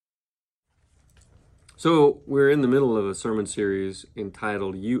So we're in the middle of a sermon series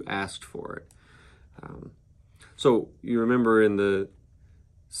entitled You Asked For It. So you remember in the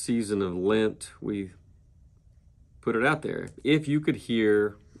season of Lent, we put it out there. If you could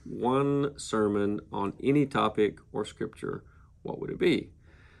hear one sermon on any topic or scripture, what would it be?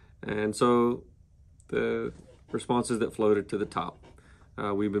 And so the responses that floated to the top,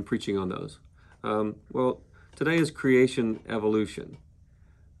 we've been preaching on those. Well, today is creation evolution.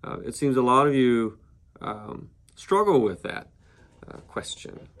 It seems a lot of you struggle with that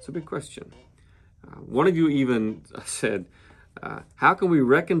question. It's a big question. One of you even said, how can we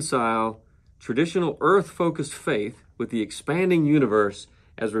reconcile traditional Earth-focused faith with the expanding universe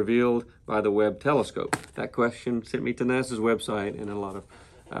as revealed by the Webb telescope? That question sent me to NASA's website and a lot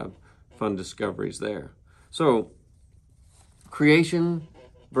of fun discoveries there. So, creation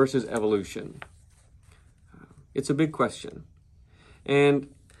versus evolution. It's a big question. And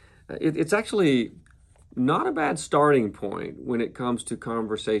it's actually not a bad starting point when it comes to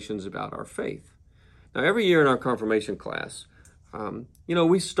conversations about our faith. Now, every year in our confirmation class,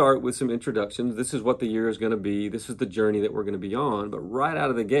 we start with some introductions. This is what the year is going to be. This is the journey that we're going to be on. But right out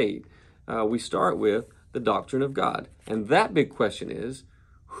of the gate, we start with the doctrine of God. And that big question is,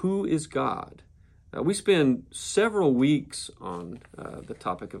 who is God? We spend several weeks on the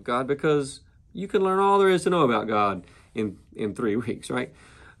topic of God because you can learn all there is to know about God in 3 weeks, right?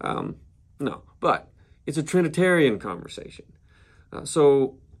 No, but it's a Trinitarian conversation.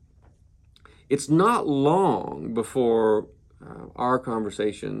 So it's not long before our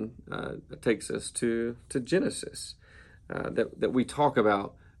conversation takes us to Genesis, that we talk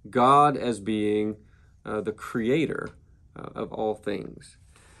about God as being the creator of all things.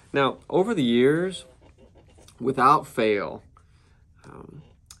 Now, over the years, without fail,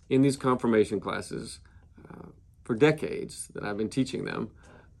 in these confirmation classes, for decades that I've been teaching them,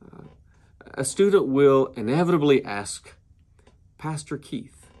 a student will inevitably ask, Pastor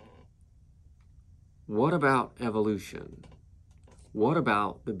Keith, what about evolution? What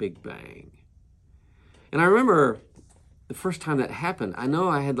about the Big Bang? And I remember the first time that happened, I know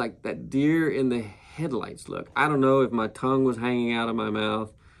I had like that deer in the headlights look. I don't know if my tongue was hanging out of my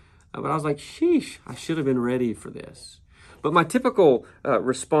mouth, but I was like, sheesh, I should have been ready for this. But my typical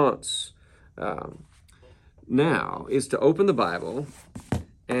response now is to open the Bible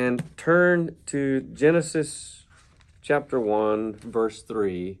and turn to Genesis chapter 1, verse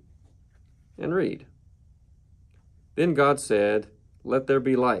 3, and read. Then God said, let there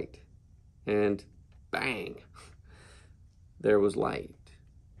be light. And bang, there was light.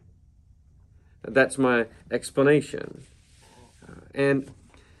 That's my explanation. And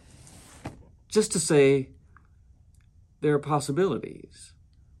just to say, there are possibilities.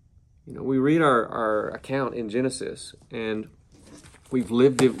 We read our account in Genesis, and we've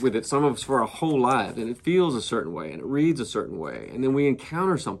lived with it, some of us for our whole lives, and it feels a certain way, and it reads a certain way. And then we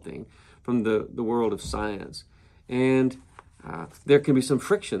encounter something from the world of science, and there can be some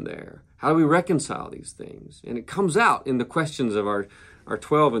friction there. How do we reconcile these things? And it comes out in the questions of our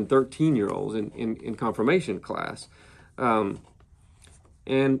 12 and 13-year-olds in confirmation class. And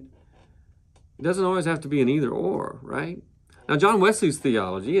it doesn't always have to be an either or, right? Now, John Wesley's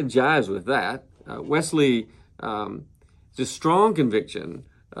theology, it jives with that. Wesley is a strong conviction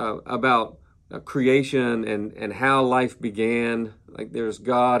about creation and how life began. Like there's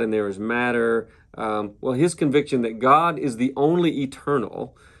God and there is matter. Well, his conviction that God is the only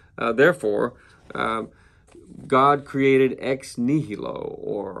eternal, therefore, God created ex nihilo,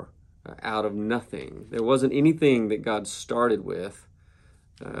 or out of nothing. There wasn't anything that God started with.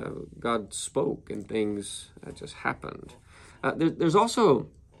 God spoke and things just happened. There's also,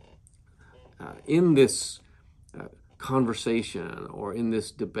 in this conversation or in this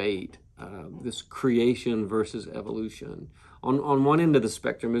debate, this creation versus evolution, on one end of the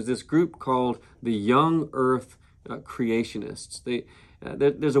spectrum is this group called the Young Earth Creationists.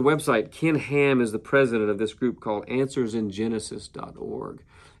 There's a website. Ken Ham is the president of this group called AnswersInGenesis.org.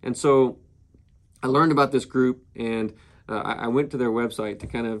 And so I learned about this group, and I went to their website to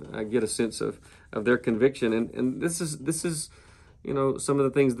kind of get a sense of their conviction. And this is some of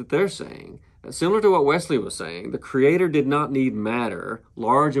the things that they're saying. Similar to what Wesley was saying, the Creator did not need matter,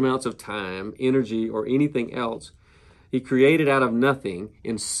 large amounts of time, energy, or anything else. He created out of nothing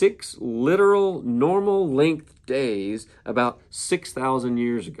in 6 literal, normal-length days about 6,000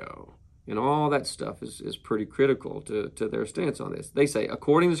 years ago. And all that stuff is pretty critical to their stance on this. They say,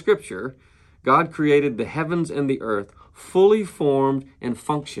 according to Scripture, God created the heavens and the earth fully formed and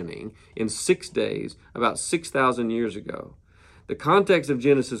functioning in 6 days about 6,000 years ago. The context of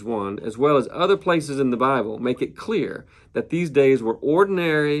Genesis 1, as well as other places in the Bible, make it clear that these days were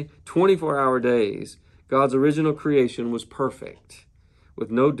ordinary 24-hour days God's original creation was perfect,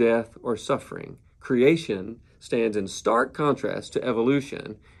 with no death or suffering. Creation stands in stark contrast to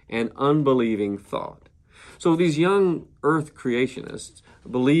evolution and unbelieving thought. So these young earth creationists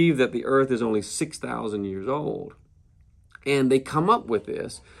believe that the earth is only 6,000 years old. And they come up with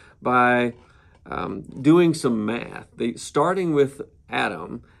this by doing some math. Starting with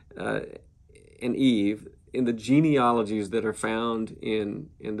Adam and Eve in the genealogies that are found in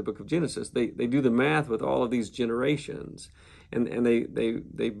the book of Genesis. They do the math with all of these generations, and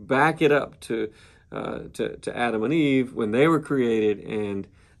they back it up to Adam and Eve when they were created, and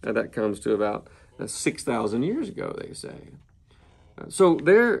that comes to about 6,000 years ago, they say. So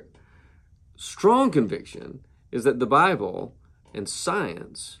their strong conviction is that the Bible and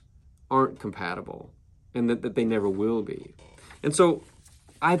science aren't compatible, and that they never will be. And so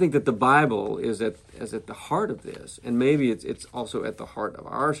I think that the Bible is at the heart of this, and maybe it's also at the heart of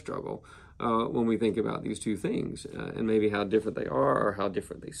our struggle when we think about these two things, and maybe how different they are or how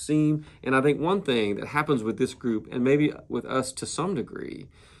different they seem. And I think one thing that happens with this group, and maybe with us to some degree,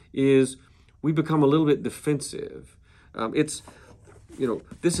 is we become a little bit defensive. This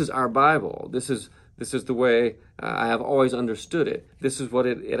is our Bible. This is the way I have always understood it. This is what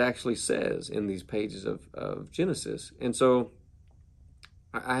it actually says in these pages of Genesis. And so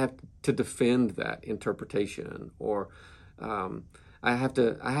I have to defend that interpretation, or I have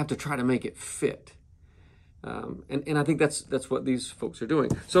to try to make it fit. And I think that's what these folks are doing.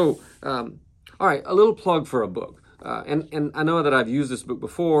 So, all right, a little plug for a book. And I know that I've used this book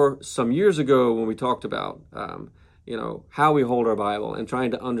before some years ago when we talked about how we hold our Bible and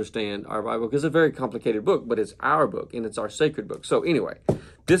trying to understand our Bible, because it's a very complicated book, but it's our book and it's our sacred book. So anyway,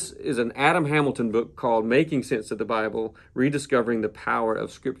 this is an Adam Hamilton book called Making Sense of the Bible, Rediscovering the Power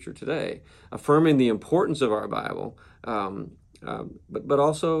of Scripture Today, affirming the importance of our Bible, but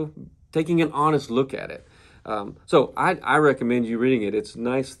also taking an honest look at it. So I recommend you reading it. It's a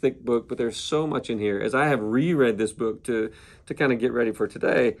nice, thick book, but there's so much in here. As I have reread this book to kind of get ready for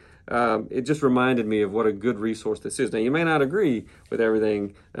today, it just reminded me of what a good resource this is. Now, you may not agree with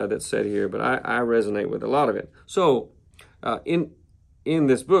everything that's said here, but I resonate with a lot of it. So in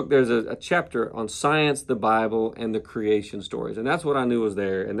this book, there's a chapter on science, the Bible, and the creation stories. And that's what I knew was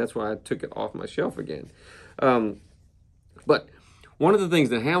there, and that's why I took it off my shelf again. But one of the things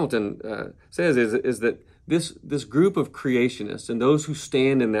that Hamilton says is that this group of creationists and those who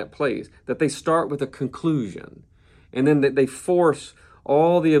stand in that place, that they start with a conclusion, and then they force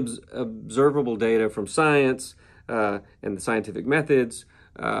all the observable data from science and the scientific methods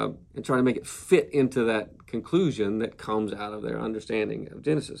and try to make it fit into that conclusion that comes out of their understanding of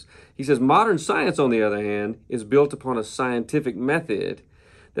Genesis. He says, modern science, on the other hand, is built upon a scientific method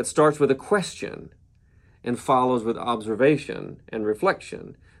that starts with a question and follows with observation and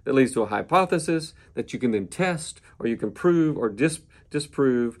reflection that leads to a hypothesis that you can then test, or you can prove or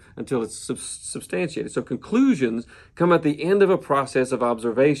disprove until it's substantiated. So conclusions come at the end of a process of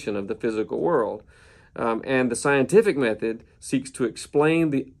observation of the physical world. And the scientific method seeks to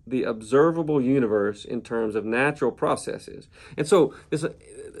explain the observable universe in terms of natural processes. And so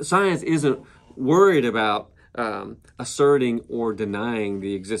science isn't worried about asserting or denying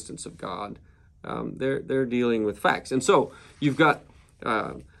the existence of God. They're dealing with facts. And so you've got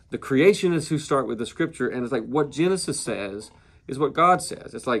the creationists who start with the scripture, and it's like what Genesis says is what God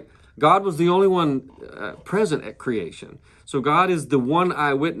says. It's like God was the only one present at creation. So God is the one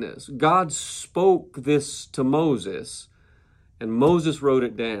eyewitness. God spoke this to Moses, and Moses wrote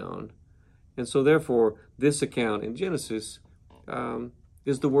it down. And so therefore, this account in Genesis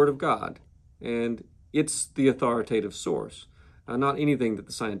is the word of God, and it's the authoritative source, not anything that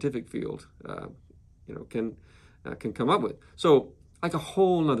the scientific field can come up with. So like a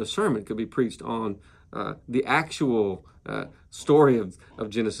whole nother sermon could be preached on the actual story of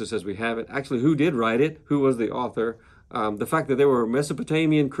Genesis as we have it. Actually, who did write it? Who was the author? The fact that there were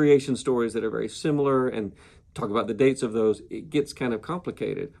Mesopotamian creation stories that are very similar, and talk about the dates of those, it gets kind of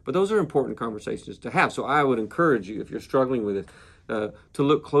complicated. But those are important conversations to have. So I would encourage you, if you're struggling with it, to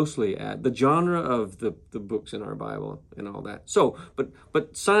look closely at the genre of the books in our Bible and all that. So,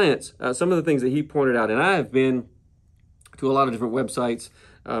 but science, some of the things that he pointed out, and I have been to a lot of different websites,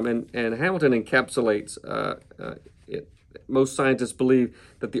 and Hamilton encapsulates it. Most scientists believe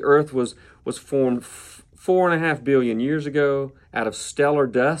that the Earth was formed 4.5 billion years ago out of stellar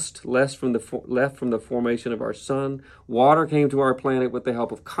dust left from the formation of our sun. Water came to our planet with the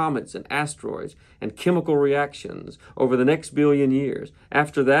help of comets and asteroids and chemical reactions over the next billion years.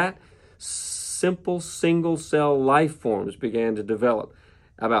 After that, simple single-cell life forms began to develop.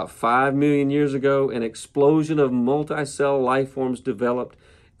 About 5 million years ago, an explosion of multi-cell life forms developed,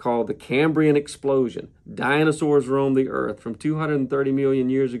 called the Cambrian explosion. Dinosaurs roamed the earth from 230 million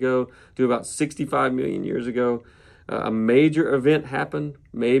years ago to about 65 million years ago. A major event happened,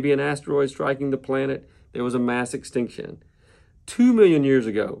 maybe an asteroid striking the planet. There was a mass extinction. 2 million years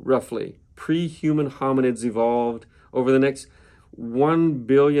ago, roughly, pre-human hominids evolved. Over the next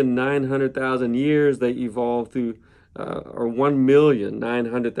 1,900,000 years, they evolved through, or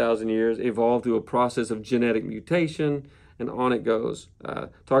 1,900,000 years, evolved through a process of genetic mutation, and on it goes.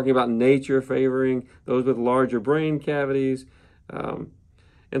 Talking about nature favoring those with larger brain cavities. And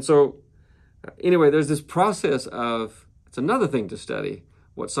so, anyway, there's this process of, it's another thing to study,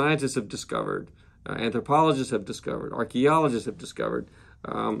 what scientists have discovered, anthropologists have discovered, archaeologists have discovered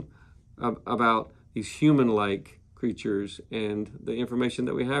about these human-like creatures and the information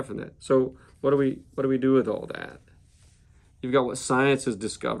that we have from that. So what do we do with all that? You've got what science is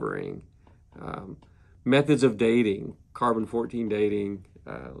discovering, methods of dating, carbon-14 dating,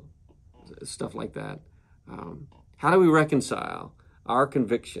 stuff like that. How do we reconcile our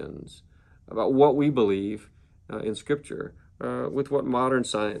convictions about what we believe in Scripture with what modern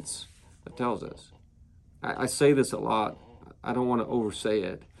science tells us? I say this a lot. I don't want to oversay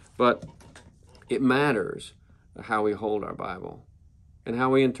it, but it matters how we hold our Bible and how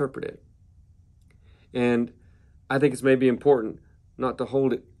we interpret it. And I think it's maybe important not to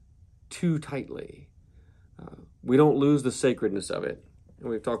hold it too tightly. We don't lose the sacredness of it. And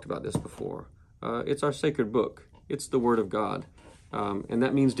we've talked about this before. It's our sacred book. It's the Word of God. And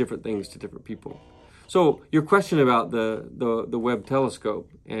that means different things to different people. So your question about the Webb telescope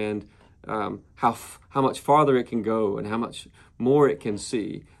and how much farther it can go and how much more it can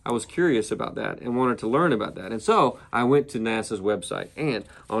see, I was curious about that and wanted to learn about that. And so I went to NASA's website. And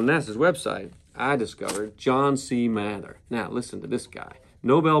on NASA's website, I discovered John C. Mather. Now, listen to this guy.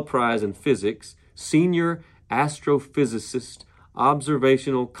 Nobel Prize in Physics, senior astrophysicist,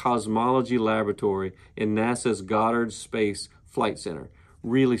 Observational Cosmology Laboratory in NASA's Goddard Space Flight Center.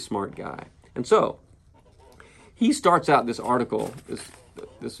 Really smart guy. And so he starts out this article,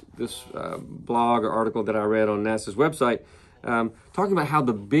 this blog or article that I read on NASA's website, talking about how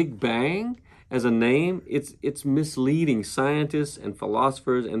the Big Bang as a name, it's misleading scientists and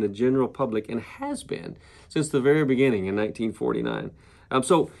philosophers and the general public, and has been since the very beginning in 1949.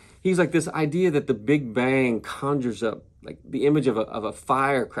 So he's like, this idea that the Big Bang conjures up like the image of a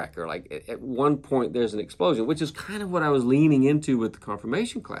firecracker. Like at one point there's an explosion, which is kind of what I was leaning into with the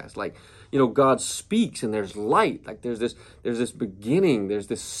confirmation class. Like, you know, God speaks and there's light. Like there's this beginning, there's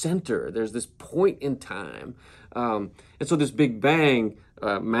this center, there's this point in time. And so this Big Bang,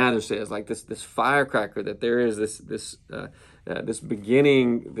 Mather says, like this firecracker, that there is this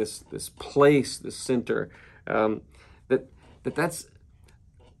beginning, this place, this center, that's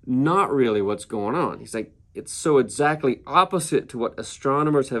not really what's going on. He's like, it's so exactly opposite to what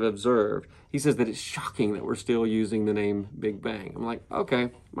astronomers have observed. He says that it's shocking that we're still using the name Big Bang. I'm like,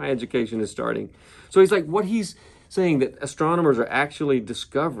 okay, my education is starting. So he's like, what he's saying that astronomers are actually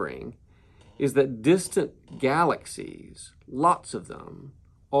discovering is that distant galaxies, lots of them,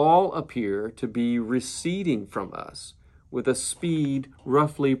 all appear to be receding from us with a speed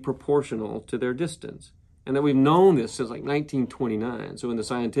roughly proportional to their distance. And that we've known this since like 1929. So in the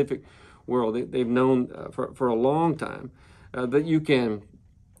scientific world, they've known for a long time that you can,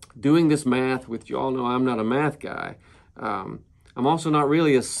 doing this math, which you all know I'm not a math guy, I'm also not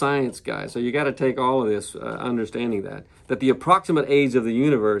really a science guy. So you got to take all of this understanding that the approximate age of the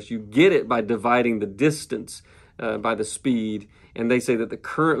universe, you get it by dividing the distance by the speed. And they say that the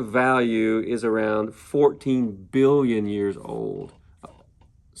current value is around 14 billion years old.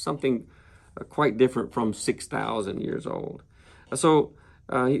 Something quite different from 6,000 years old. So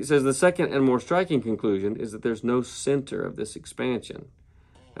he says the second and more striking conclusion is that there's no center of this expansion.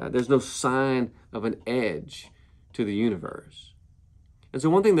 There's no sign of an edge to the universe. And so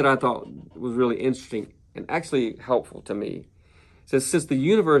one thing that I thought was really interesting and actually helpful to me says, since the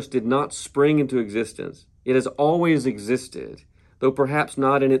universe did not spring into existence, it has always existed, though perhaps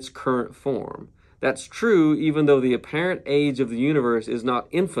not in its current form. That's true even though the apparent age of the universe is not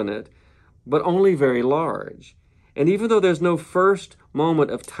infinite, but only very large. And even though there's no first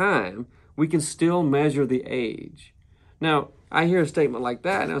moment of time, we can still measure the age. Now, I hear a statement like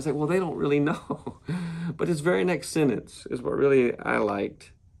that, and I was like, well, they don't really know. But his very next sentence is what really I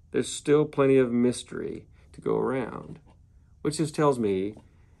liked. There's still plenty of mystery to go around, which just tells me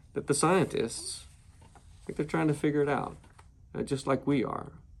that the scientists, I think they're trying to figure it out, just like we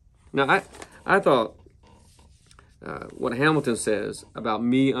are. Now, I thought what Hamilton says about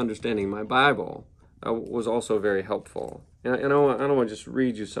me understanding my Bible was also very helpful. And I want to just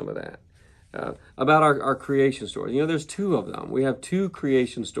read you some of that. about our creation story. There's two of them. We have two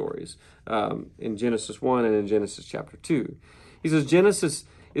creation stories in Genesis 1 and in Genesis chapter 2. He says Genesis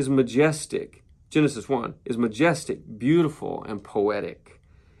 1 is majestic, beautiful, and poetic.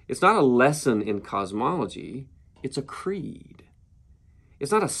 It's not a lesson in cosmology, it's a creed.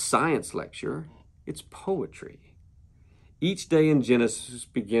 It's not a science lecture, it's poetry. Each day in Genesis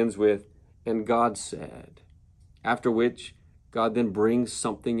begins with, "And God said," after which God then brings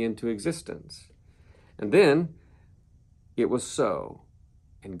something into existence. And then, "It was so,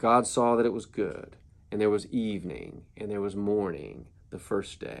 and God saw that it was good, and there was evening, and there was morning, the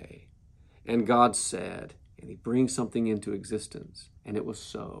first day. And God said," and he brings something into existence, "and it was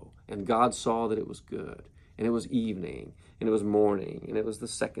so, and God saw that it was good, and it was evening, and it was morning, and it was the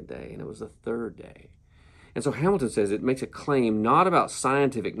second day, and it was the third day." And so Hamilton says it makes a claim not about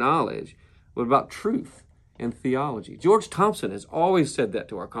scientific knowledge, but about truth and theology. George Thompson has always said that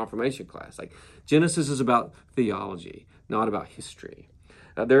to our confirmation class. Like, Genesis is about theology, not about history.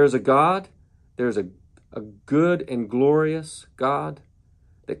 There is a God, there is a good and glorious God,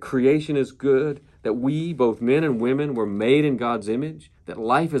 that creation is good, that we, both men and women, were made in God's image, that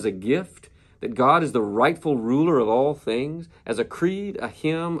life is a gift, that God is the rightful ruler of all things, as a creed, a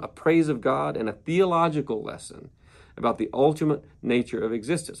hymn, a praise of God, and a theological lesson about the ultimate nature of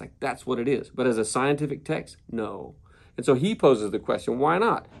existence. Like, that's what it is. But as a scientific text, no. And so he poses the question, why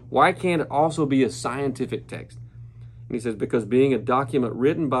not? Why can't it also be a scientific text? And he says, because being a document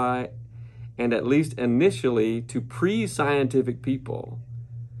written by, and at least initially to pre-scientific people,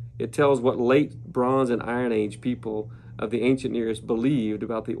 it tells what late Bronze and Iron Age people of the ancient Near East believed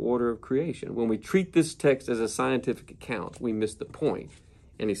about the order of creation. When we treat this text as a scientific account, we miss the point.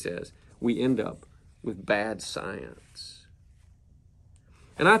 And he says, we end up with bad science.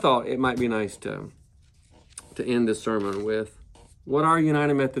 And I thought it might be nice to end this sermon with what our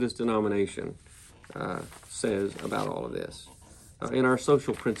United Methodist denomination says about all of this. In our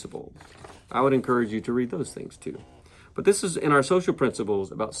social principles, I would encourage you to read those things too. But this is in our social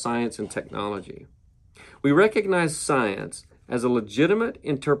principles about science and technology. We recognize science as a legitimate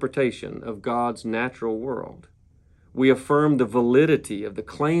interpretation of God's natural world. We affirm the validity of the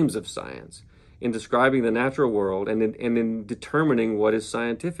claims of science in describing the natural world and in determining what is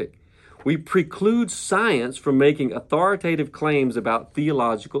scientific. We preclude science from making authoritative claims about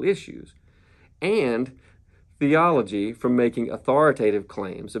theological issues, and theology from making authoritative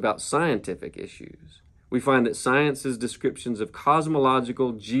claims about scientific issues. We find that science's descriptions of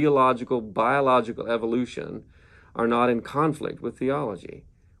cosmological, geological, biological evolution are not in conflict with theology.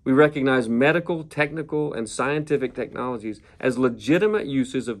 We recognize medical, technical, and scientific technologies as legitimate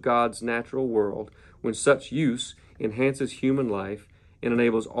uses of God's natural world when such use enhances human life and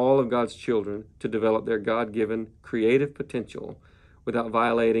enables all of God's children to develop their God-given creative potential without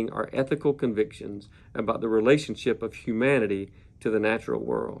violating our ethical convictions about the relationship of humanity to the natural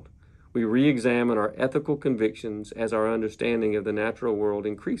world. We re-examine our ethical convictions as our understanding of the natural world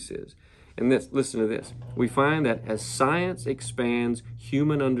increases. And listen to this. We find that as science expands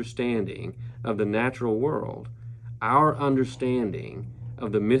human understanding of the natural world, our understanding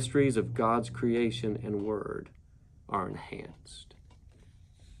of the mysteries of God's creation and word are enhanced.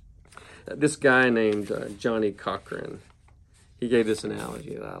 This guy named Johnny Cochran, he gave this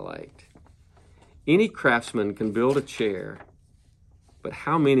analogy that I liked. Any craftsman can build a chair, but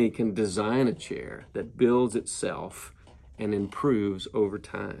how many can design a chair that builds itself and improves over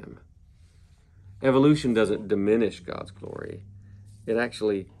time? Evolution doesn't diminish God's glory. It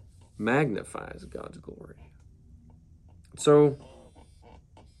actually magnifies God's glory. So,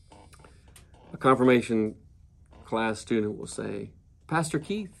 a confirmation class student will say, Pastor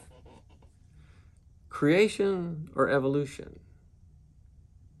Keith, creation or evolution?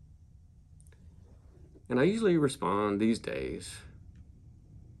 And I usually respond these days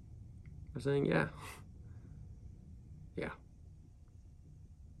by saying, yeah.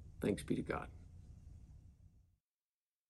 Thanks be to God.